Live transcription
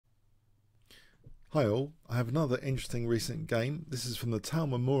Hi all, I have another interesting recent game. This is from the Town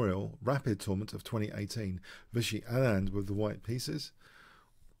Memorial Rapid Tournament of 2018. Vishy Anand with the white pieces,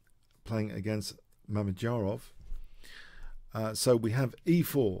 playing against Mamedyarov. So we have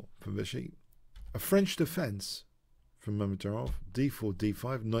e4 from Vishy, a French defense from Mamedyarov, d4,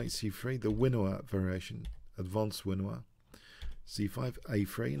 d5, knight c3, the Winoa variation, advanced Winoa, c5,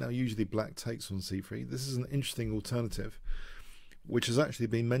 a3. Now usually black takes on c3. This is an interesting alternative, which has actually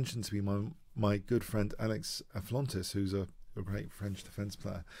been mentioned to be my good friend Alex Aflontis, who's a great French defense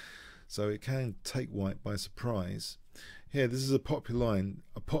player. So it can take white by surprise. Here, this is a popular line,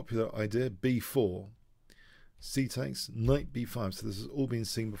 a popular idea, b4, c takes, knight b5. So this has all been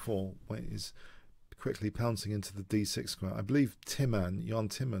seen before. White is quickly pouncing into the d6 square. I believe Jan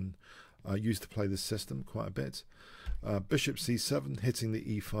Timman used to play this system quite a bit. Bishop c7, hitting the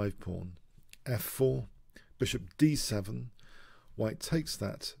e5 pawn. f4, bishop d7. White takes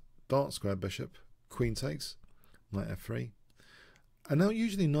that dark square bishop, queen takes, knight f3. And now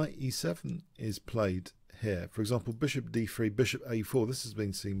usually knight e7 is played here. For example, bishop d3, bishop a4. This has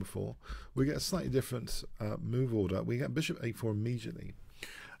been seen before. We get a slightly different move order. We get bishop a4 immediately.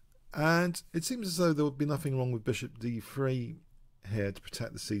 And it seems as though there would be nothing wrong with bishop d3 here to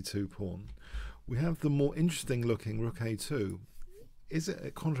protect the c2 pawn. We have the more interesting looking rook a2. Is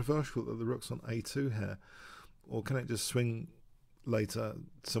it controversial that the rook's on a2 here? Or can it just swing later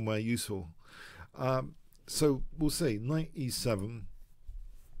somewhere useful? So we'll see. Knight e7,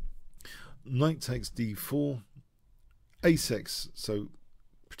 knight takes d4, a6, so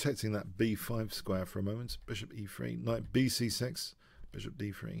protecting that b5 square for a moment. Bishop e3, knight bc6, bishop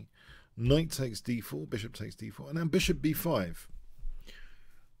d3, knight takes d4, bishop takes d4, and then bishop b5.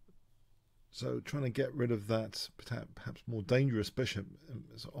 So trying to get rid of that perhaps more dangerous bishop.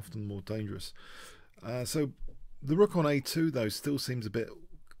 It's often more dangerous. So the rook on a2 though still seems a bit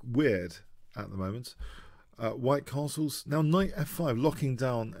weird at the moment. White castles. Now knight f5, locking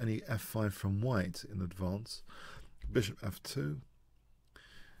down any f5 from white in advance. Bishop f2.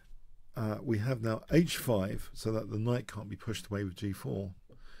 We have now h5, so that the knight can't be pushed away with g4,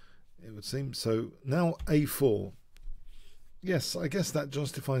 it would seem. So now a4. Yes, I guess that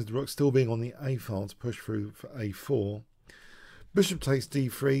justifies the rook still being on the a file to push through for a4. Bishop takes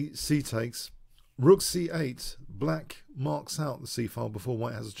d3, c takes. Rook c8, black marks out the c file before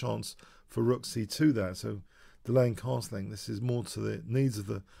white has a chance for rook c2 there, so delaying castling. This is more to the needs of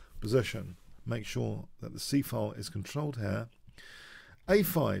the position. Make sure that the c file is controlled here.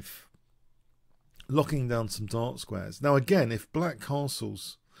 a5, locking down some dark squares. Now again, if black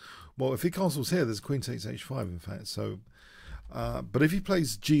castles, well, if he castles here, there's queen takes h5 in fact, so but if he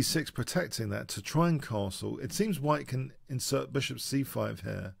plays g6 protecting that to try and castle, it seems white can insert bishop c5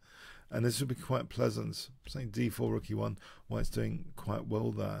 here, and this would be quite pleasant. Saying d4, rook e1, white's doing quite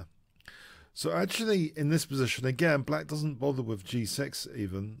well there. So actually in this position, again, black doesn't bother with g6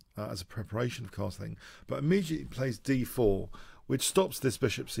 even as a preparation of castling, but immediately plays d4, which stops this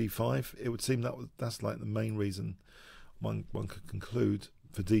bishop c5. It would seem that that's like the main reason one could conclude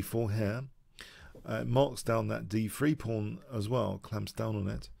for d4 here. It marks down that d3 pawn as well, clamps down on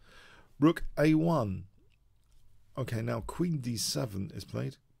it. Rook a1. Okay, now queen d7 is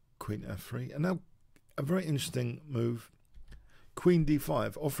played. Queen f3. And now a very interesting move. Queen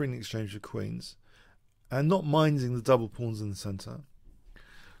d5, offering the exchange of queens. And not minding the double pawns in the centre.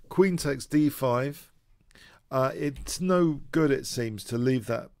 Queen takes d5. It's no good, it seems, to leave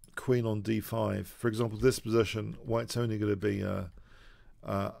that queen on d5. For example, this position, white's only going to be...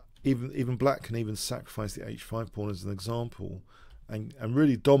 Even black can even sacrifice the h5 pawn as an example, and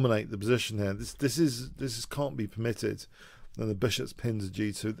really dominate the position here. This can't be permitted. Then the bishop's pinned to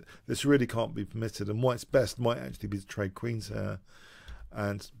g2. This really can't be permitted. And white's best might actually be to trade queens here.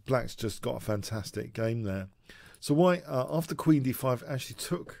 And black's just got a fantastic game there. So white, after queen d5, actually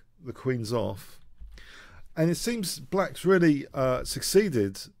took the queens off, and it seems black's really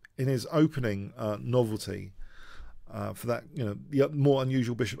succeeded in his opening novelty. For that, the more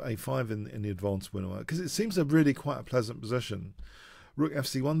unusual bishop a5 in the advanced winner, because it seems a really quite a pleasant position. Rook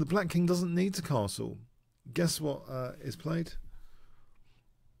fc1, the black king doesn't need to castle. Guess what is played?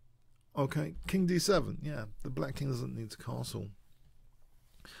 Okay, king d7. Yeah, the black king doesn't need to castle.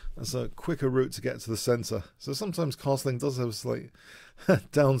 That's a quicker route to get to the center. So sometimes castling does have a slight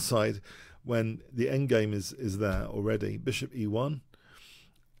downside when the endgame is there already. Bishop e1.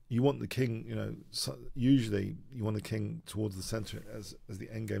 You want the king, usually you want the king towards the center as the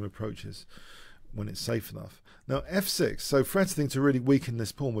endgame approaches, when it's safe enough. Now f6, so threatening to really weaken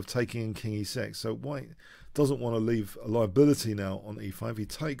this pawn with taking in king e6. So white doesn't want to leave a liability now on e5. He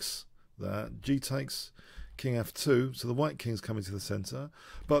takes that, g takes, king f2, so the white king's coming to the center.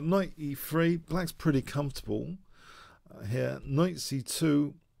 But knight e3, black's pretty comfortable here. Knight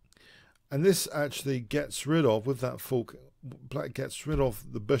c2, and this actually gets rid of, with that fork, black gets rid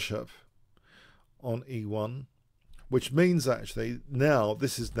of the bishop on e1, which means actually now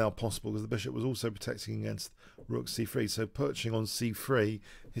this is now possible because the bishop was also protecting against rook c3. So perching on c3,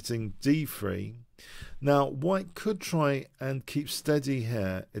 hitting d3. Now white could try and keep steady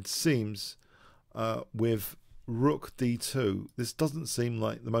here, it seems, with rook d2. This doesn't seem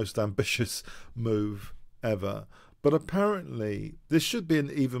like the most ambitious move ever, but apparently this should be an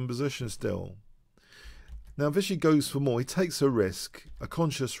even position still. Now Vishy goes for more. He takes a risk, a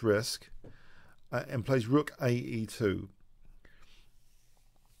conscious risk, and plays rook a e2.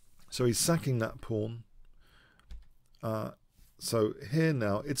 So he's sacking that pawn. So here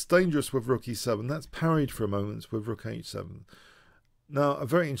now, it's dangerous with rook e7. That's parried for a moment with rook h7. Now, a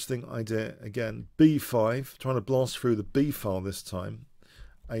very interesting idea, again, b5, trying to blast through the b file this time.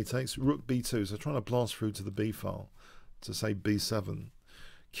 A takes, rook b2, so trying to blast through to the b file, to say b7.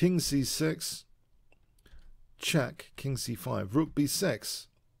 King c6, check, king c5, rook b6.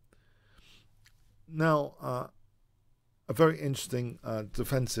 Now, a very interesting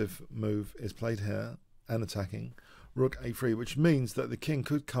defensive move is played here, and attacking, rook a3, which means that the king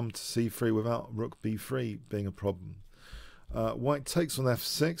could come to c3 without rook b3 being a problem. White takes on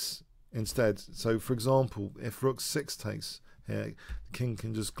f6 instead. So, for example, if rook 6 takes here, the king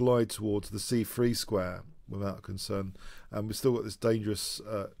can just glide towards the c3 square without concern. And we've still got this dangerous,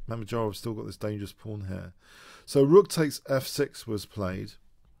 Mamedyarov still got this dangerous pawn here. So rook takes f6 was played.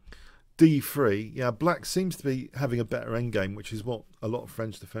 d3, yeah, black seems to be having a better endgame, which is what a lot of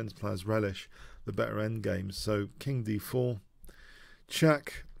French defense players relish, the better endgames. So king d4,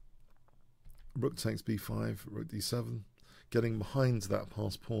 check, rook takes b5, rook d7, getting behind that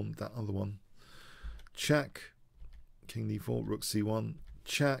passed pawn, that other one. Check, king d4, rook c1,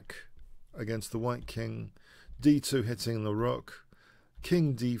 check against the white king, d2 hitting the rook,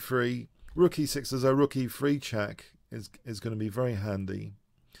 king d3, rook e6 as a rook e3 check is going to be very handy,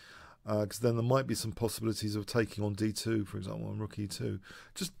 because then there might be some possibilities of taking on d2, for example, on rook e2.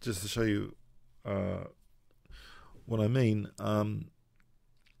 Just to show you what I mean,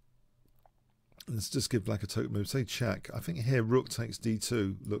 let's just give black a token move, say check. I think here rook takes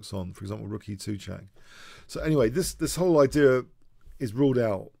d2 looks on, for example, rook e2 check. So anyway, this whole idea is ruled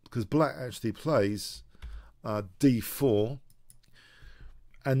out because black actually plays d4,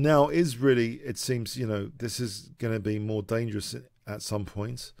 and now is really, it seems, you know, this is going to be more dangerous at some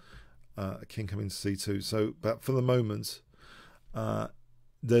point. King coming to c2. So, but for the moment,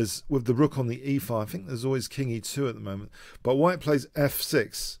 there's, with the rook on the e file, I think there's always king e2 at the moment. But white plays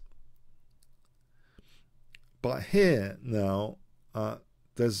f6. But here now,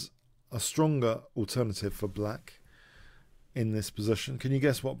 there's a stronger alternative for black in this position. Can you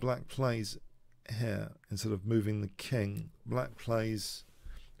guess what black plays here instead of moving the king? Black plays,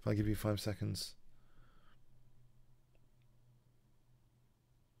 if I give you 5 seconds,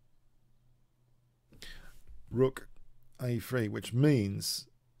 rook a3, which means,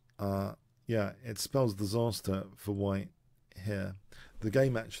 yeah, it spells disaster for white here. The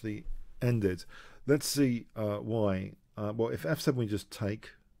game actually ended. Let's see why. Well, if f7 we just take,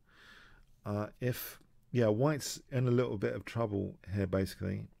 if, yeah, white's in a little bit of trouble here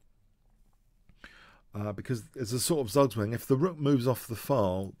basically, because it's a sort of zugzwang. If the rook moves off the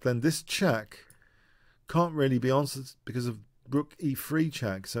file, then this check can't really be answered because of rook e3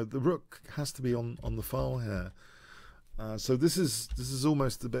 check. So the rook has to be on the file here. So this is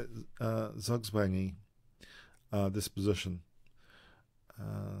almost a bit zugzwangy, this position.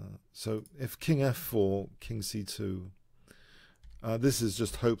 So if king f4, king c2, this is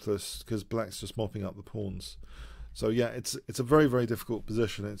just hopeless because black's just mopping up the pawns. So yeah, it's a very, very difficult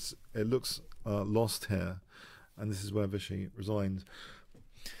position. It looks lost here, and this is where Vishy resigned.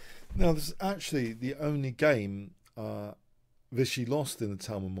 Now this is actually the only game Vishy lost in the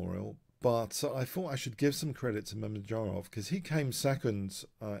Town Memorial, but I thought I should give some credit to Mamedyarov because he came second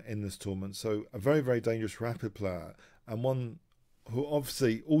in this tournament. So a very, very dangerous rapid player, and one who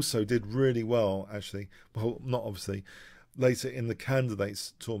obviously also did really well, actually, well, not obviously, later in the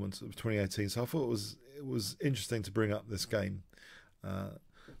candidates tournament of 2018. So I thought it was interesting to bring up this game.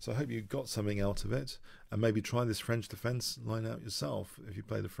 So I hope you got something out of it, and maybe try this French defence line out yourself. If you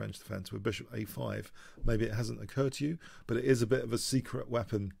play the French defence with bishop a5, maybe it hasn't occurred to you, but it is a bit of a secret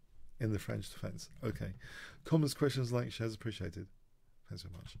weapon in the French defence. Okay, comments, questions, likes, shares appreciated. Thanks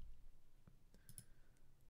very much.